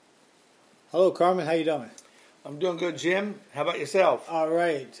Hello, Carmen. How you doing? I'm doing good, Jim. How about yourself? All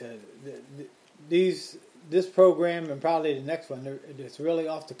right. This program and probably the next one, it's really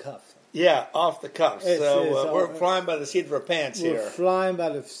off the cuff. Yeah, off the cuff. We're flying by the seat of our pants here. We're flying by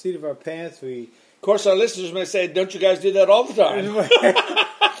the seat of our pants. Of course, our listeners may say, "Don't you guys do that all the time?"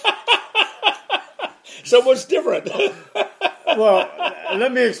 So what's different? Well,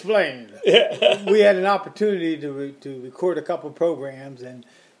 let me explain. Yeah. We had an opportunity to record a couple programs, and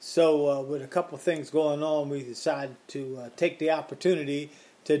so with a couple things going on, we decided to take the opportunity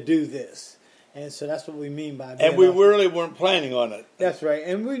to do this. And so that's what we mean by being And we really weren't planning on it. That's right.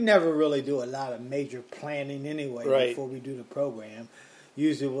 And we never really do a lot of major planning anyway before we do the program.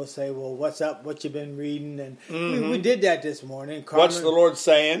 Usually we'll say, well, what's up? What you been reading? And we did that this morning. Carmen, what's the Lord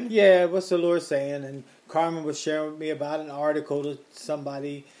saying? Yeah, what's the Lord saying? And Carmen was sharing with me about an article that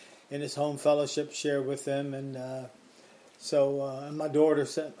somebody in his home fellowship shared with them. And and my daughter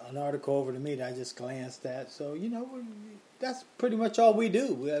sent an article over to me that I just glanced at. So, that's pretty much all we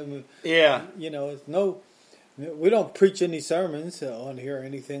do. It's we don't preach any sermons on here or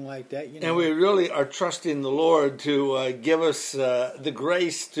anything like that. And we really are trusting the Lord to give us the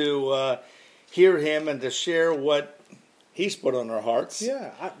grace to hear Him and to share what He's put on our hearts.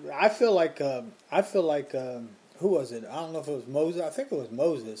 Yeah, I feel like who was it? I don't know if it was Moses. I think it was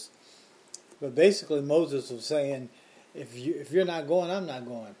Moses. But basically, Moses was saying, if you're not going, I'm not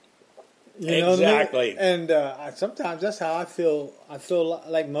going. Exactly. What I mean? And sometimes that's how I feel. I feel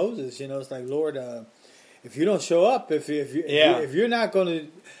like Moses. It's like, Lord, if you don't show up, if you're not going to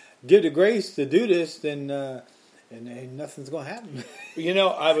give the grace to do this, then nothing's going to happen.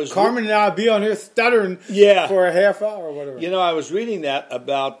 Carmen and I'll be on here stuttering for a half hour or whatever. I was reading that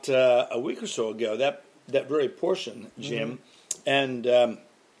about a week or so ago. That very portion, Jim, and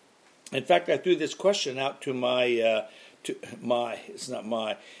in fact, I threw this question out to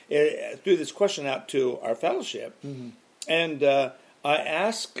threw this question out to our fellowship, and I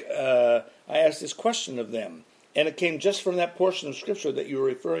asked this question of them, and it came just from that portion of Scripture that you were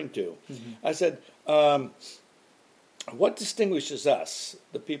referring to. I said, what distinguishes us,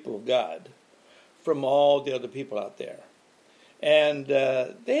 the people of God, from all the other people out there? And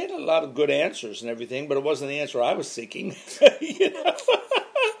they had a lot of good answers and everything, but it wasn't the answer I was seeking.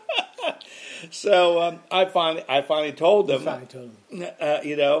 So I finally told them.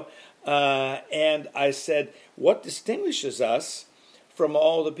 And I said, what distinguishes us from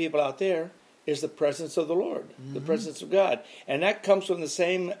all the people out there is the presence of the Lord, the presence of God. And that comes from the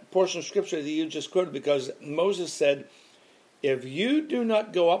same portion of Scripture that you just quoted, because Moses said, if you do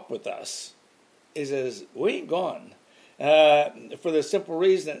not go up with us, he says, we ain't gone. For the simple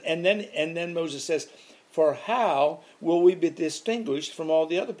reason. And then Moses says, for how will we be distinguished from all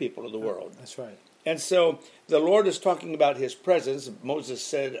the other people of the world? That's right. And so the Lord is talking about His presence. Moses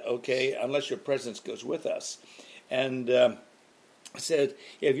said, okay, unless your presence goes with us. And said,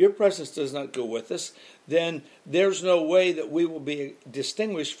 if your presence does not go with us, then there's no way that we will be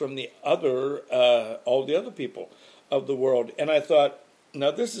distinguished from the other, all the other people of the world. And I thought,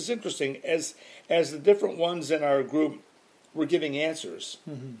 now this is interesting. As the different ones in our group were giving answers,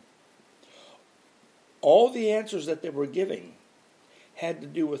 all the answers that they were giving had to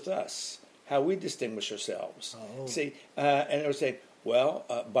do with us, how we distinguish ourselves. Oh. See, and they were saying, well,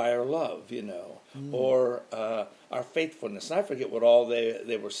 by our love, or our faithfulness. And I forget what all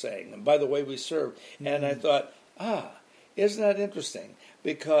they were saying. And by the way we serve. And I thought, isn't that interesting?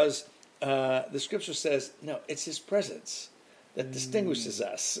 Because the Scripture says, no, it's His presence that distinguishes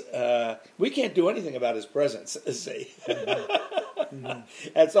us. We can't do anything about His presence, see.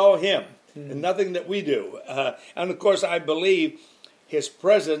 That's all Him, and nothing that we do. And of course, I believe His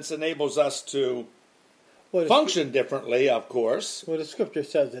presence enables us to function differently, of course. Well, the Scripture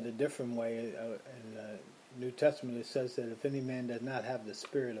says it a different way. In the New Testament, it says that if any man does not have the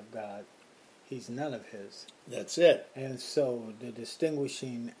Spirit of God, he's none of His. That's it. And so the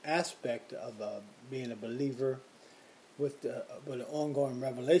distinguishing aspect of being a believer with an ongoing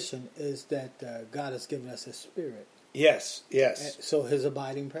revelation is that God has given us His Spirit. Yes. So His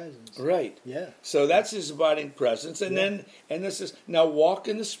abiding presence. Right. Yeah. So that's His abiding presence. And then this is, now walk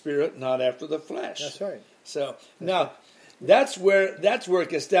in the Spirit, not after the flesh. That's right. So now that's where it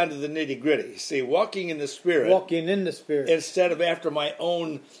gets down to the nitty-gritty. See, walking in the Spirit. Walking in the Spirit. Instead of after my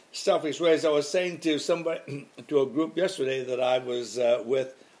own selfish ways. I was saying to somebody, to a group yesterday that I was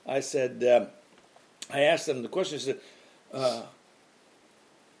with, I said, I asked them the question, I said,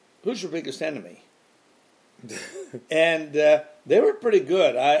 who's your biggest enemy? And they were pretty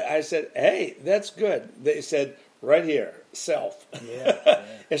good. I said, hey, that's good. They said, right here, self. Yeah.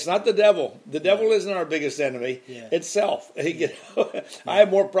 It's not the devil. The devil isn't our biggest enemy. Yeah. It's self. I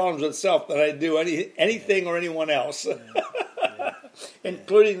have more problems with self than I do anything or anyone else,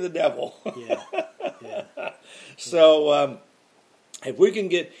 including the devil. So if we can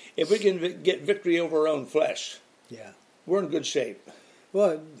get victory over our own flesh, we're in good shape.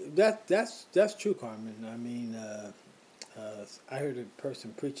 Well, that's true, Carmen. I mean, I heard a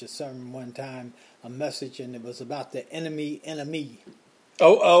person preach a sermon one time, a message, and it was about the enemy.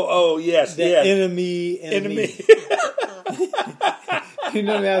 Oh, yes, the enemy. You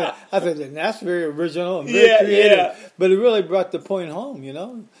know what I mean? I thought that's very original and very creative, but it really brought the point home. You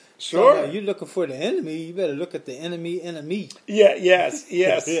know. Sure. So, you're looking for the enemy, you better look at the enemy. Yeah,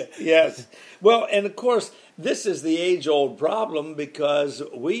 yes. Well, and of course, this is the age-old problem because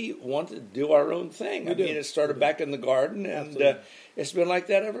we want to do our own thing. I mean, it started back in the garden, and it's been like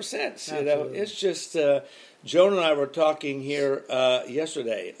that ever since. You know, it's just Joan and I were talking here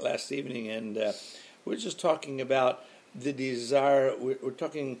last evening, and we're just talking about the desire. We're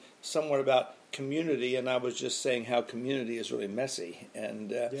talking somewhat about community, and I was just saying how community is really messy,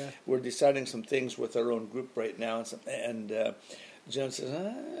 and we're deciding some things with our own group right now, and Joan says,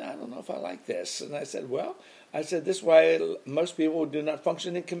 I don't know if I like this, and I said, this is why most people do not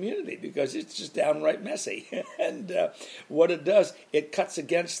function in community, because it's just downright messy, and what it does, it cuts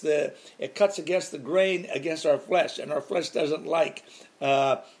against the grain against our flesh, and our flesh doesn't like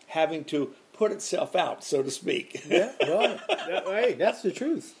having to put itself out, so to speak. Right, that's the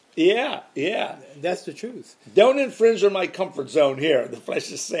truth. Yeah. That's the truth. Don't infringe on my comfort zone here. The flesh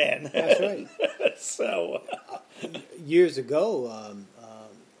is saying. That's right. So, years ago, a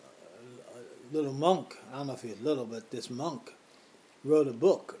little monk, I don't know if he's little, but this monk wrote a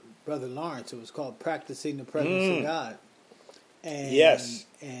book, Brother Lawrence. It was called Practicing the Presence of God. And, yes.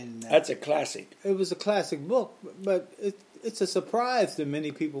 And that's a classic. It was a classic book, but it's a surprise to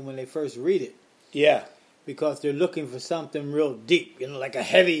many people when they first read it. Yeah. Because they're looking for something real deep, like a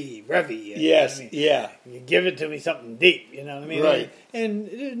heavy revy. Yes, you know what I mean? yeah. You give it to me something deep, you know what I mean? Right. And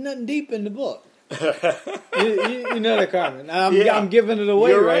there's nothing deep in the book. you know that, Carmen. I'm giving it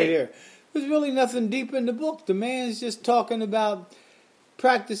away right here. There's really nothing deep in the book. The man's just talking about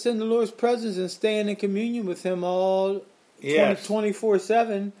practicing the Lord's presence and staying in communion with Him all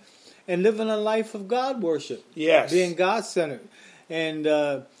 24/7 and living a life of God worship. Yes. Being God-centered.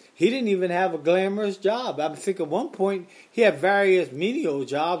 And he didn't even have a glamorous job. I think at one point he had various menial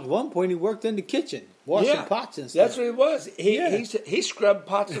jobs. At one point he worked in the kitchen, washing pots and stuff. That's what he was. He scrubbed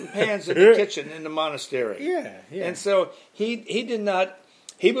pots and pans in the kitchen in the monastery. Yeah. And so he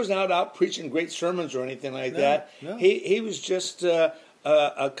was not out preaching great sermons or anything like that. No. He was just a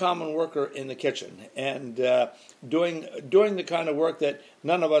common worker in the kitchen and doing the kind of work that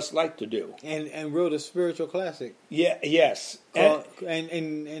none of us like to do. And wrote a spiritual classic. Yeah. Yes.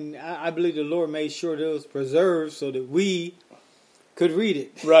 And I believe the Lord made sure that it was preserved so that we could read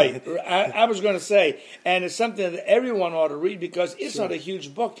it. Right. I was going to say, and it's something that everyone ought to read because it's not a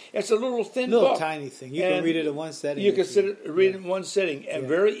huge book. It's a little thin book. Tiny thing. You can read it in one setting. You can read it in one sitting, and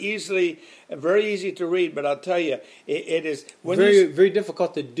very easy to read. But I'll tell you, it is very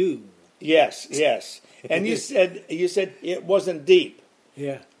difficult to do. Yes. And you said it wasn't deep.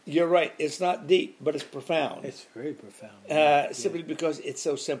 Yeah. You're right. It's not deep, but it's profound. It's very profound. Simply because it's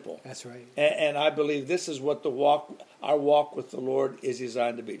so simple. That's right. And I believe this is what our walk with the Lord is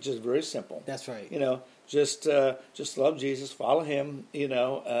designed to be. Just very simple. That's right. Just love Jesus, follow Him.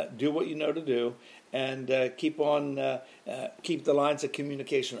 Do what you know to do, and keep the lines of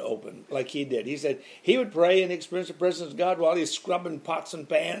communication open, like he did. He said he would pray and experience the presence of God while he's scrubbing pots and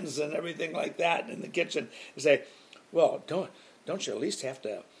pans and everything like that in the kitchen. And say, well, don't you at least have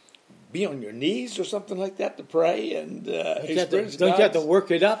to be on your knees or something like that to pray and experience God? Don't you have to work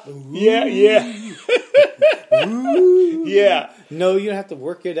it up? Ooh. Yeah. Ooh. Yeah. No, you don't have to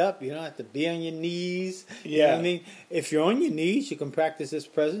work it up. You don't have to be on your knees. Yeah. You know what I mean? If you're on your knees, you can practice His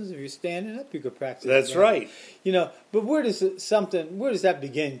presence. If you're standing up, you can practice That's right. But where does that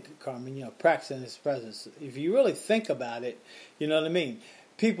begin, Carmen? Practicing His presence. If you really think about it, you know what I mean?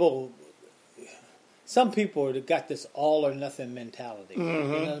 Some people have got this all or nothing mentality.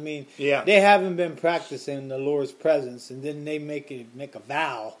 Mm-hmm. You know what I mean? Yeah. They haven't been practicing the Lord's presence, and then they make a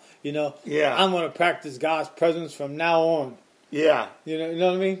vow. Yeah. I'm going to practice God's presence from now on. Yeah. You know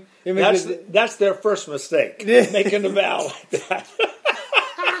what I mean? That's their first mistake, making a vow like that.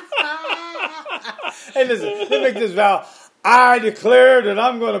 Hey, listen, they make this vow. I declare that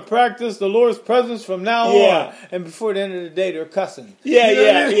I'm going to practice the Lord's presence from now on. And before the end of the day, they're cussing.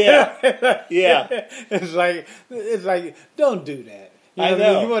 Yeah. It's like, don't do that. You know I what I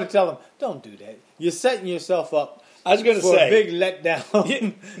mean? know. You want to tell them, don't do that. You're setting yourself up I was going to for say, a big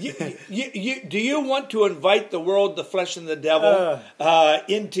letdown. do you want to invite the world, the flesh, and the devil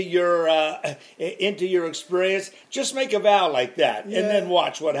into your experience? Just make a vow like that, and then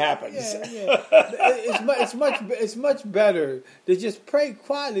watch what happens. Yeah. It's much better to just pray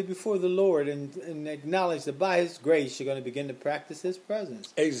quietly before the Lord and acknowledge that by His grace you're going to begin to practice His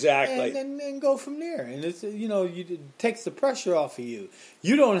presence. Exactly. And go from there. And it's it takes the pressure off of you.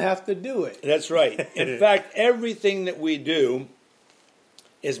 You don't have to do it. That's right. In fact, everything that we do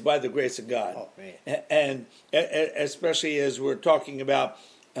is by the grace of God. Oh, man. And especially as we're talking about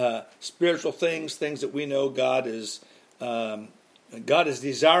spiritual things that we know God is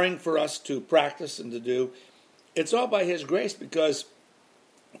desiring for us to practice and to do. It's all by His grace, because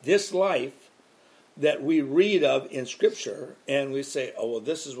this life that we read of in Scripture and we say, oh, well,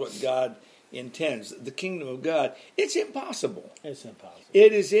 this is what God intends, the kingdom of God, it's impossible. It's impossible.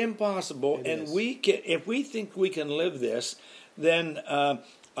 It is impossible, and is. we can, if we think we can live this, then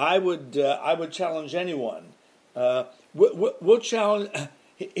I would challenge anyone. We'll challenge.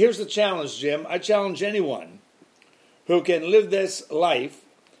 Here's the challenge, Jim. I challenge anyone who can live this life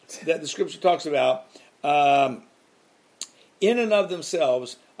that the Scripture talks about in and of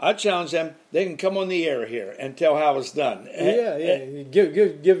themselves. I challenge them. They can come on the air here and tell how it's done. Yeah. Give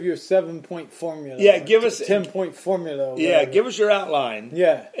your 7-point formula. Yeah, give us 10-point formula. Yeah, give us your outline.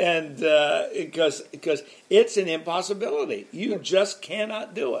 Yeah, and because it's an impossibility. You just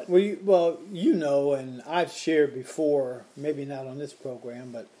cannot do it. Well, and I've shared before, maybe not on this program,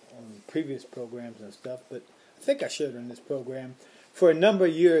 but on previous programs and stuff. But I think I shared on this program. For a number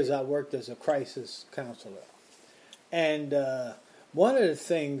of years, I worked as a crisis counselor, and one of the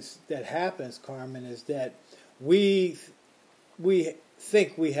things that happens, Carmen, is that we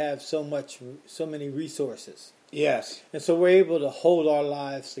think we have so many resources. Yes. And so we're able to hold our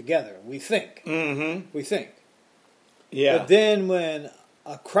lives together. We think. Mm-hmm. We think. Yeah. But then when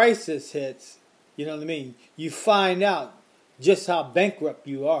a crisis hits, you know what I mean, you find out just how bankrupt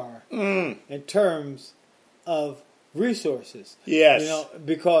you are in terms of resources. Yes.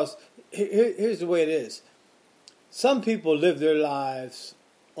 Because here's the way it is. Some people live their lives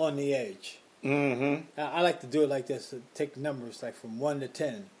on the edge. Mm-hmm. I like to do it like this, take numbers like from 1 to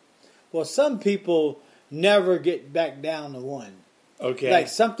 10. Well, some people never get back down to 1. Okay. Like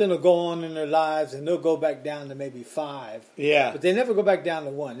something will go on in their lives and they'll go back down to maybe 5. Yeah. But they never go back down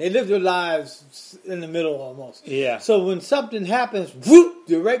to 1. They live their lives in the middle almost. Yeah. So when something happens, whoop,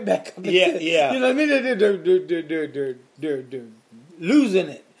 they're right back up. Yeah. You know what I mean? They're losing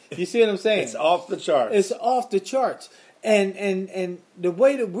it. You see what I'm saying? It's off the charts. It's off the charts. And the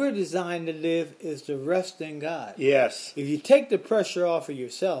way that we're designed to live is to rest in God. Yes. If you take the pressure off of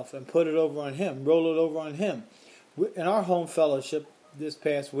yourself and put it over on Him, roll it over on Him. In our home fellowship this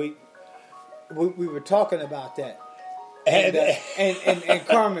past week, we were talking about that. And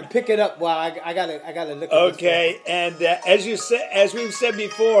Carmen, pick it up while I gotta look at this. Okay, and as we've said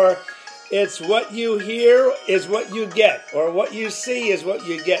before, it's what you hear is what you get, or what you see is what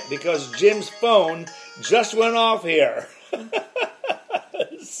you get, because Jim's phone just went off here.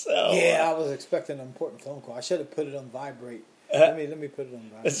 So yeah, I was expecting an important phone call. I should have put it on vibrate. Let me put it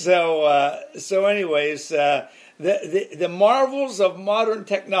on vibrate. So anyways, the marvels of modern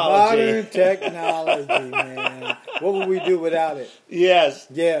technology. Modern technology, man. What would we do without it? Yes.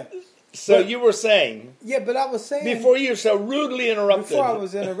 Yeah. So you were saying. Yeah, but I was saying before you were so rudely interrupted. Before I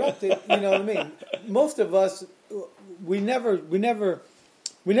was interrupted, you know what I mean? Most of us, we never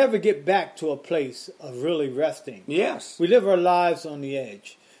get back to a place of really resting. Yes. We live our lives on the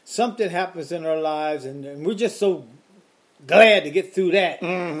edge. Something happens in our lives, and we're just so glad to get through that,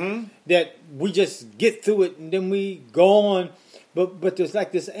 that we just get through it, and then we go on. But there's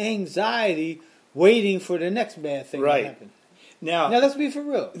like this anxiety waiting for the next bad thing to happen. Now let's be for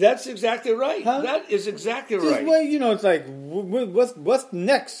real. That's exactly right. Huh? That is exactly right. Well, it's like, what's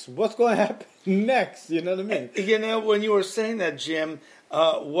next? What's going to happen next? You know what I mean? When you were saying that, Jim,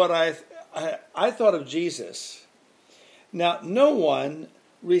 what I thought of Jesus. Now, no one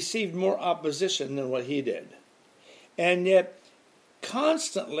received more opposition than what he did. And yet,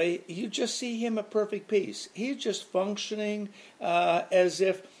 constantly, you just see him at perfect peace. He's just functioning as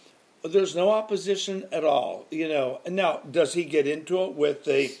if there's no opposition at all. Now, does he get into it with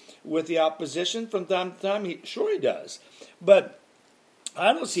the opposition from time to time? Sure he does. But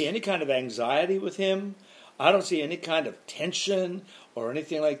I don't see any kind of anxiety with him. I don't see any kind of tension or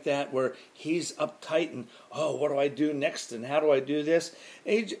anything like that where he's uptight and, what do I do next and how do I do this?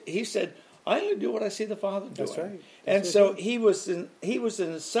 He said, I only do what I see the Father doing. That's right. And so he was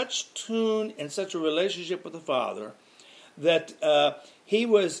in such tune and such a relationship with the Father that he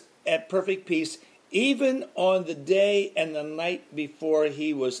was at perfect peace even on the day and the night before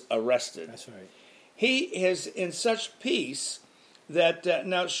he was arrested. That's right. He is in such peace that,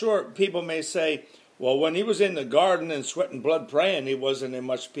 now sure, people may say, well, when he was in the garden and sweat and blood praying, he wasn't in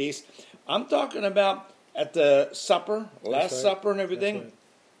much peace. I'm talking about at the supper, Last Supper and everything. That's right.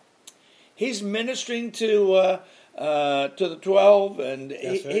 He's ministering to the 12, and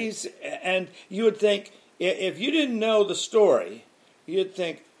he's and you would think, if you didn't know the story, you'd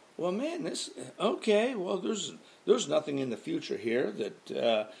think, well, man, well, there's nothing in the future here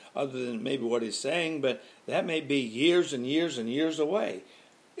that other than maybe what he's saying, but that may be years and years and years away.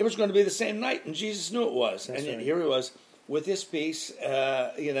 It was going to be the same night, and Jesus knew it was. That's and yet right. here he was with his peace.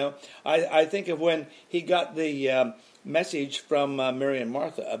 I think of when he got the message from Mary and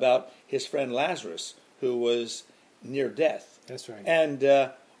Martha about his friend Lazarus, who was near death. That's right. And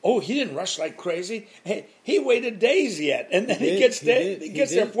he didn't rush like crazy. He waited days yet, and then he gets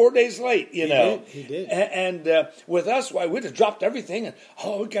there 4 days late. He did. And with us, why we'd have dropped everything and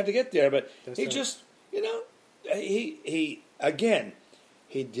we got to get there. But he just,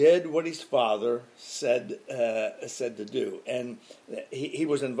 he did what his father said to do, and he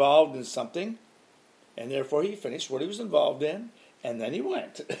was involved in something, and therefore he finished what he was involved in, and then he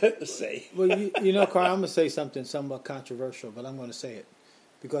went. Well, Carl, I'm going to say something somewhat controversial, but I'm going to say it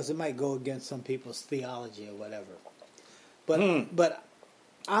because it might go against some people's theology or whatever. But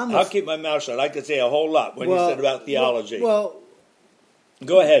I'll keep my mouth shut. I could say a whole lot when you said about theology. Well,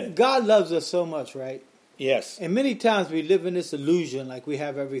 go ahead. God loves us so much, right? Yes. And many times we live in this illusion like we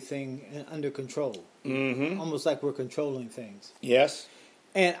have everything under control. Mm-hmm. Almost like we're controlling things. Yes.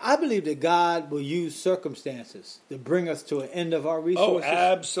 And I believe that God will use circumstances to bring us to an end of our resources.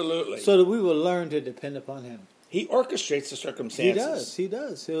 Oh, absolutely. So that we will learn to depend upon Him. He orchestrates the circumstances. He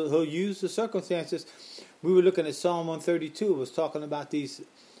does. He'll use the circumstances. We were looking at Psalm 132. It was talking about these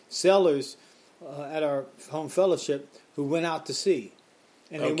sailors at our home fellowship who went out to sea.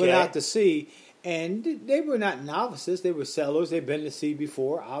 And they went out to sea, and they were not novices. They were sailors. They'd been to sea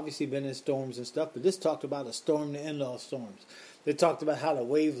before, obviously been in storms and stuff. But this talked about a storm to end all storms. They talked about how the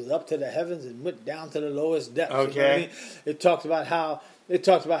waves was up to the heavens and went down to the lowest depths. Okay. You know what I mean? It talked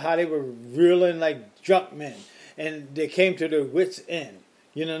about how they were reeling like drunk men, and they came to their wits' end.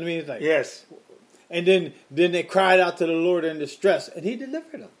 You know what I mean? It's like, yes. And then they cried out to the Lord in distress, and He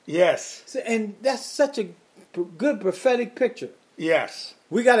delivered them. Yes. So, and that's such a good prophetic picture. Yes.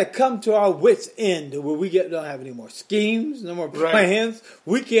 We got to come to our wits' end where we don't have any more schemes, no more plans. Right.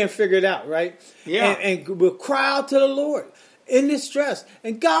 We can't figure it out, right? Yeah. And we'll cry out to the Lord in distress,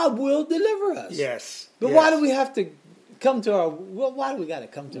 and God will deliver us. Yes. But why do we have to come to our? Well, why do we got to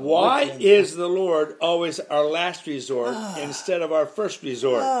come to? Why is the Lord always our last resort instead of our first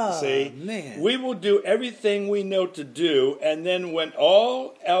resort? See, man, we will do everything we know to do, and then when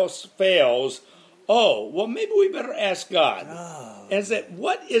all else fails, maybe we better ask God. And say,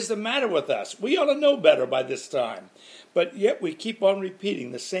 what is the matter with us? We ought to know better by this time. But yet we keep on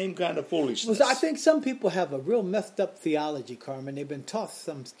repeating the same kind of foolishness. Well, I think some people have a real messed up theology, Carmen. They've been taught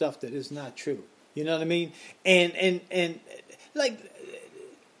some stuff that is not true. You know what I mean? And like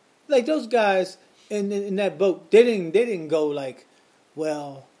those guys in that boat, they didn't go like,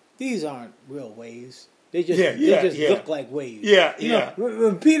 well, these aren't real waves. They just look like waves. Yeah, you know,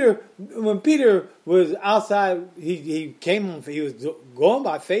 when Peter was outside, he came on. He was going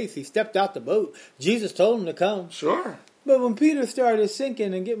by faith. He stepped out the boat. Jesus told him to come. Sure. But when Peter started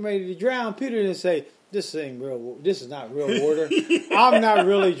sinking and getting ready to drown, Peter didn't say, "This ain't real. This is not real water. I'm not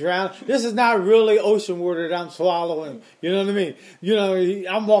really drowning. This is not really ocean water that I'm swallowing." You know what I mean? You know,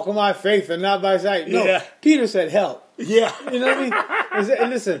 I'm walking by faith and not by sight. No, Peter said, "Help." Yeah. You know what I mean? And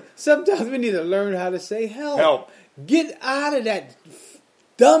listen, sometimes we need to learn how to say help. Help. Get out of that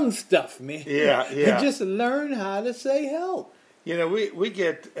dumb stuff, man. Yeah. And just learn how to say help. You know, we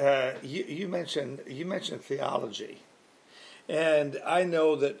get you mentioned theology, and I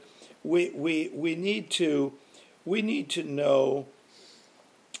know that we need to know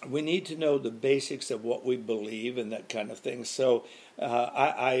the basics of what we believe and that kind of thing. So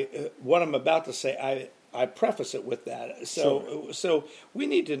what I'm about to say, I preface it with that. So we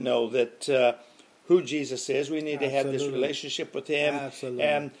need to know that who Jesus is. We need to have this relationship with Him. Absolutely.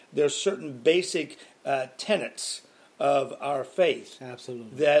 And there's certain basic tenets of our faith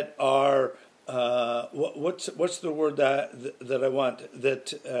Absolutely. that are what's the word that I want?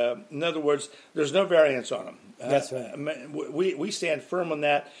 That in other words, there's no variance on them. That's right. We stand firm on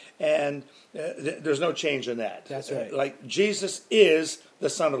that, and there's no change in that. That's right. Like Jesus is the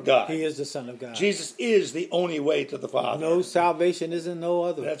Son of God. He is the Son of God. Jesus is the only way to the Father. No salvation isn't no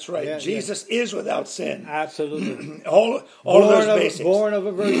other. That's right. Jesus is without sin. Absolutely. all of those basics. Born of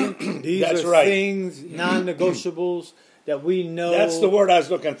a virgin. These That's are right. things, non-negotiables that we know. That's the word I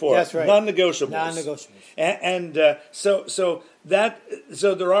was looking for. That's right. Non-negotiables. Non-negotiables. And so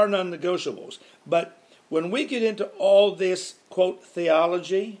there are non-negotiables. But when we get into all this, quote,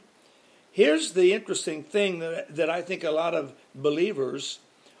 theology, here's the interesting thing that I think a lot of believers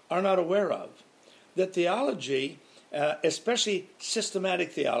are not aware of. That theology, especially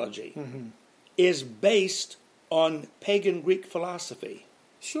systematic theology, is based on pagan Greek philosophy.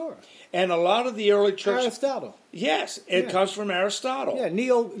 Sure. And a lot of the early church... Aristotle. Yes, it comes from Aristotle. Yeah,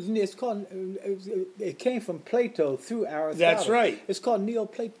 it's called... It came from Plato through Aristotle. That's right. It's called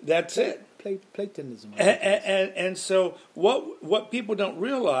Neoplatonism. That's it. Platonism. And so what people don't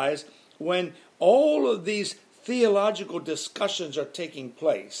realize, when all of these theological discussions are taking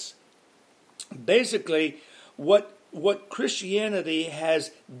place, basically what Christianity has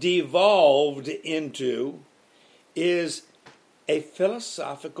devolved into is a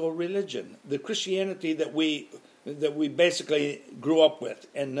philosophical religion. The Christianity that we basically grew up with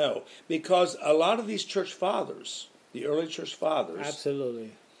and know. Because a lot of these church fathers, the early church fathers...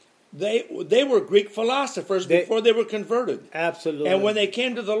 Absolutely. They were Greek philosophers before they were converted. Absolutely. And when they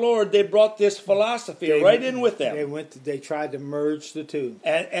came to the Lord, they brought this philosophy right in with them. They tried to merge the two.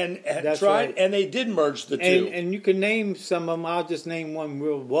 And tried, right. And they did merge the two. And you can name some of them. I'll just name one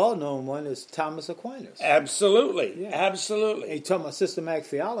real well-known one is Thomas Aquinas. Absolutely. Yeah. Absolutely. He talking about systematic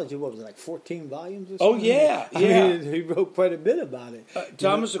theology. What was it, like 14 volumes or Oh, something? yeah. I mean, he wrote quite a bit about it.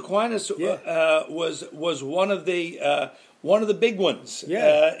 Thomas Aquinas was one of the big ones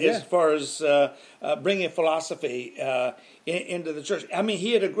as far as bringing philosophy into the church. I mean,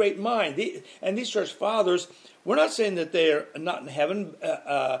 he had a great mind. And these church fathers, we're not saying that they're not in heaven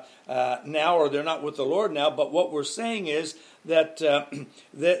now or they're not with the Lord now, but what we're saying is that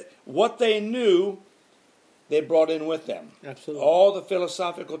that what they knew, they brought in with them. Absolutely. All the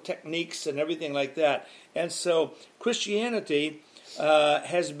philosophical techniques and everything like that. And so Christianity...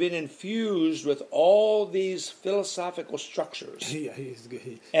 has been infused with all these philosophical structures. Yeah, he's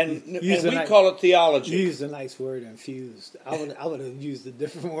good. And we call it theology. You used a nice word, infused. I would have used a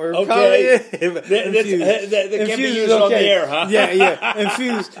different word. Okay. That can be used on the air, huh? Yeah.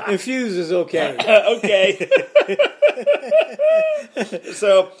 Infused is okay. Okay.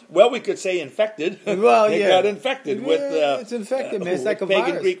 So, we could say infected. Well, They got infected with it's infected, man. It's like a pagan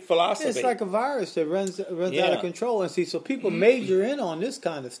virus. Greek philosophy. It's like a virus that runs out of control. And see, so people major in on this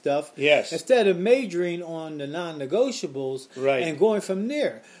kind of stuff instead of majoring on the non-negotiables and going from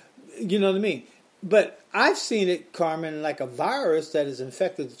there. You know what I mean? But I've seen it, Carmen, like a virus that has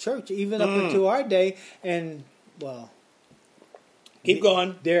infected the church, even up into our day. And, well... Keep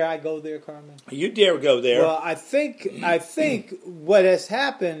going. Dare I go there, Carmen? You dare go there. Well, I think what has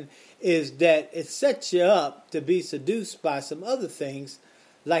happened is that it sets you up to be seduced by some other things,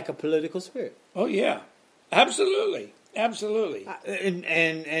 like a political spirit. Oh yeah, absolutely. And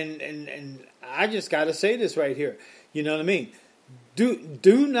I just got to say this right here. You know what I mean?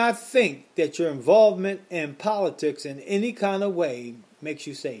 Do not think that your involvement in politics in any kind of way makes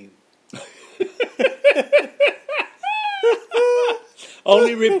you saved.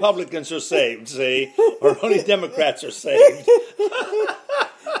 Only Republicans are saved, see? Or only Democrats are saved.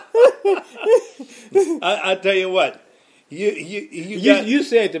 I tell you what. You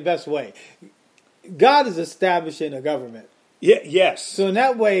say it the best way. God is establishing a government. Yes. So in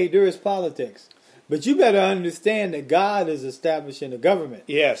that way, there is politics. But you better understand that God is establishing a government.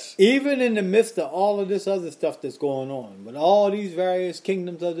 Yes. Even in the midst of all of this other stuff that's going on, with all these various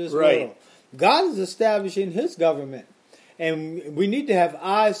kingdoms of this world, God is establishing His government. And we need to have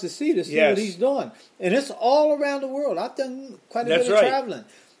eyes to see what He's doing. And it's all around the world. I've done quite a bit of traveling.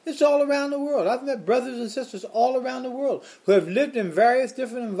 It's all around the world. I've met brothers and sisters all around the world who have lived in various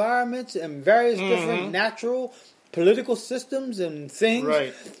different environments and various different natural political systems and things.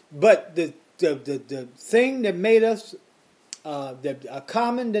 Right. But the thing that made us a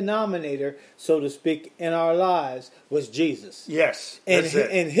common denominator, so to speak, in our lives was Jesus. Yes. And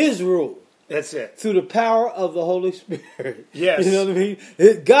His rule. That's it. Through the power of the Holy Spirit. Yes. You know what I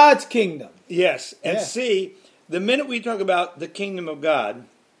mean? God's kingdom. Yes. And see, the minute we talk about the kingdom of God,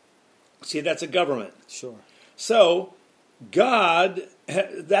 see, that's a government. Sure. So, God,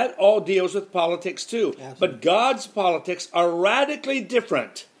 that all deals with politics too. Absolutely. But God's politics are radically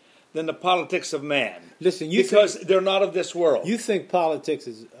different than the politics of man. Listen, because they're not of this world. You think politics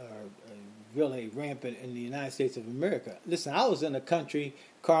is really rampant in the United States of America? Listen, I was in a country,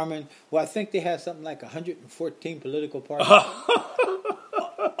 Carmen, where I think they had something like 114 political parties.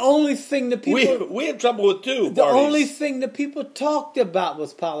 Only thing the people we have trouble with two. The parties. only thing the people talked about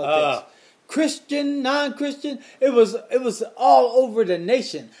was politics. Christian, non-Christian, it was all over the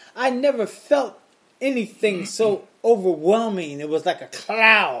nation. I never felt anything so overwhelming. It was like a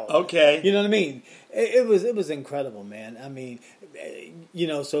cloud. Okay, you know what I mean? It was incredible, man. I mean,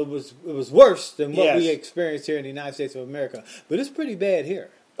 so it was worse than what we experienced here in the United States of America, but it's pretty bad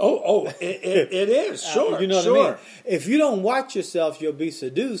here. It is, sure. You know what I mean? If you don't watch yourself, you'll be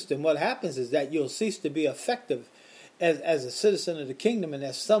seduced, and what happens is that you'll cease to be effective as a citizen of the kingdom and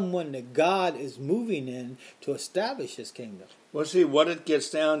as someone that God is moving in to establish His kingdom. Well, see, what it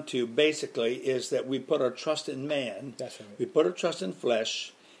gets down to basically is that we put our trust in man. That's right. We put our trust in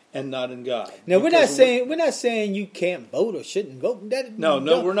flesh and not in God. Now we're not saying you can't vote or shouldn't vote. No,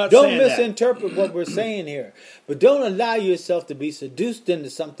 we're not saying that. Don't misinterpret what we're saying here. But don't allow yourself to be seduced into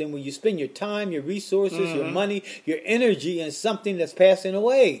something where you spend your time, your resources, your money, your energy in something that's passing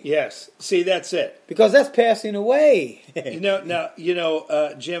away. Yes. See, that's it. Because that's passing away.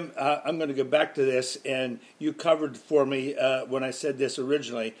 Jim, I'm going to go back to this, and you covered for me when I said this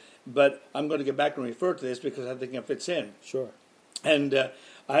originally, but I'm going to go back and refer to this because I think it fits in. Sure. And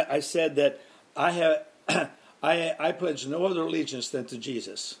I said that I pledge no other allegiance than to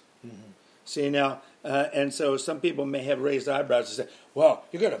Jesus. Mm-hmm. See now, and so some people may have raised eyebrows and say, "Well,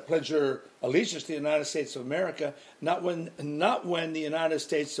 you're going to pledge your allegiance to the United States of America, not when the United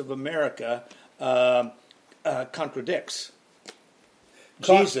States of America contradicts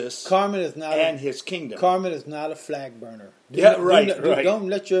Jesus Carmen is not and His kingdom. Carmen is not a flag burner. Right. Don't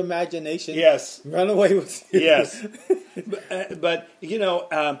let your imagination run away with you. Yes. But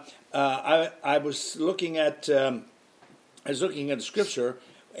I was looking at a scripture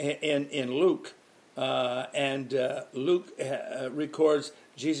in Luke, and Luke records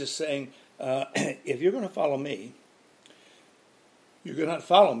Jesus saying, "If you're going to follow me, you're going to not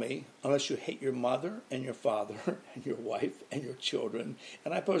follow me unless you hate your mother and your father and your wife and your children."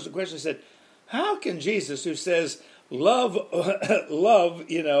 And I posed the question, I said, how can Jesus, who says, love,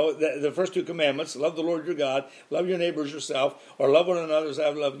 the first two commandments, love the Lord your God, love your neighbor as yourself, or love one another as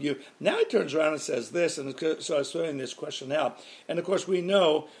I've loved you. Now he turns around and says this, and so I was throwing this question out. And of course we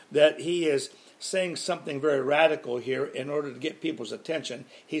know that he is saying something very radical here in order to get people's attention.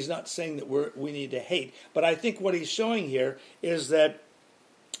 He's not saying that we need to hate. But I think what he's showing here is that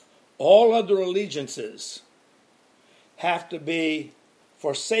all other allegiances have to be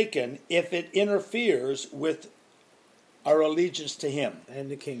forsaken if it interferes with our allegiance to Him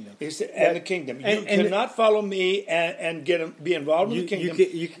and the kingdom. And the kingdom. You cannot follow me and be involved in the kingdom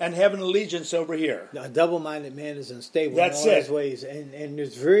and have an allegiance over here. A double-minded man is unstable in all his ways, and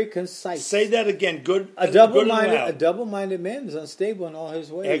it's very concise. Say that again. A double-minded man is unstable in all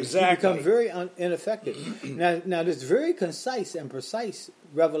his ways. Exactly. He becomes very ineffective. Now, there's very concise and precise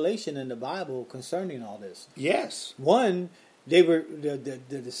revelation in the Bible concerning all this. Yes. One, they were the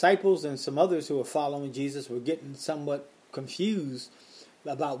disciples and some others who were following Jesus were getting somewhat confused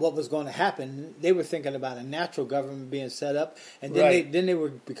about what was going to happen. They were thinking about a natural government being set up, and then they were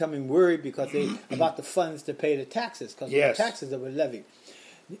becoming worried because about the funds to pay the taxes, because the taxes that were levied.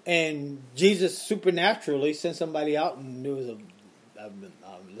 And Jesus supernaturally sent somebody out, and there was a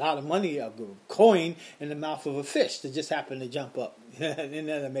lot of money, a coin in the mouth of a fish that just happened to jump up. Isn't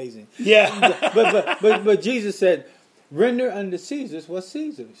that amazing? Yeah. but Jesus said, "Render unto Caesar's what's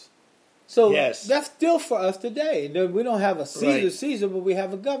Caesar's." So that's still for us today. We don't have a Caesar, but we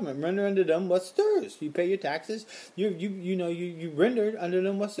have a government. Render unto them what's theirs. You pay your taxes. You render unto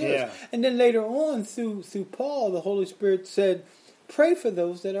them what's theirs. Yeah. And then later on, through Paul, the Holy Spirit said, "Pray for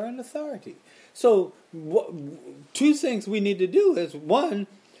those that are in authority." So two things we need to do is, one,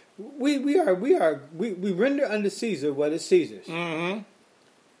 we render unto Caesar what is Caesar's,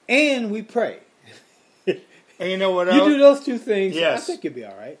 and we pray. And you know what else? You do those two things, yes. I think you'll be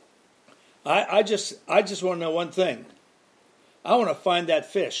all right. I just want to know one thing. I want to find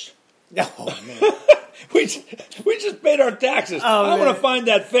that fish. Oh man. we just paid our taxes. I want to find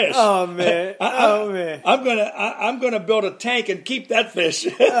that fish. Oh man. Man. I'm gonna build a tank and keep that fish.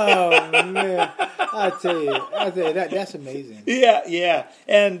 Oh man. I tell you that's amazing. Yeah.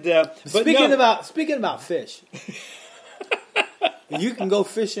 And speaking about fish. You can go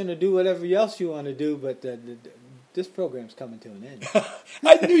fishing or do whatever else you want to do, but this program's coming to an end.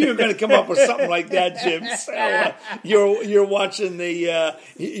 I knew you were going to come up with something like that, Jim. So, you're watching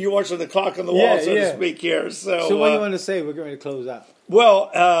the clock on the wall, so to speak here. So what do you want to say? We're going to close out.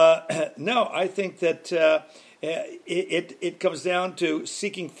 Well, no, I think that it comes down to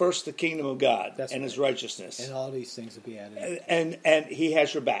seeking first the kingdom of God and His righteousness. And all these things will be added. And He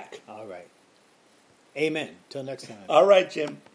has your back. All right. Amen. Till next time. All right, Jim.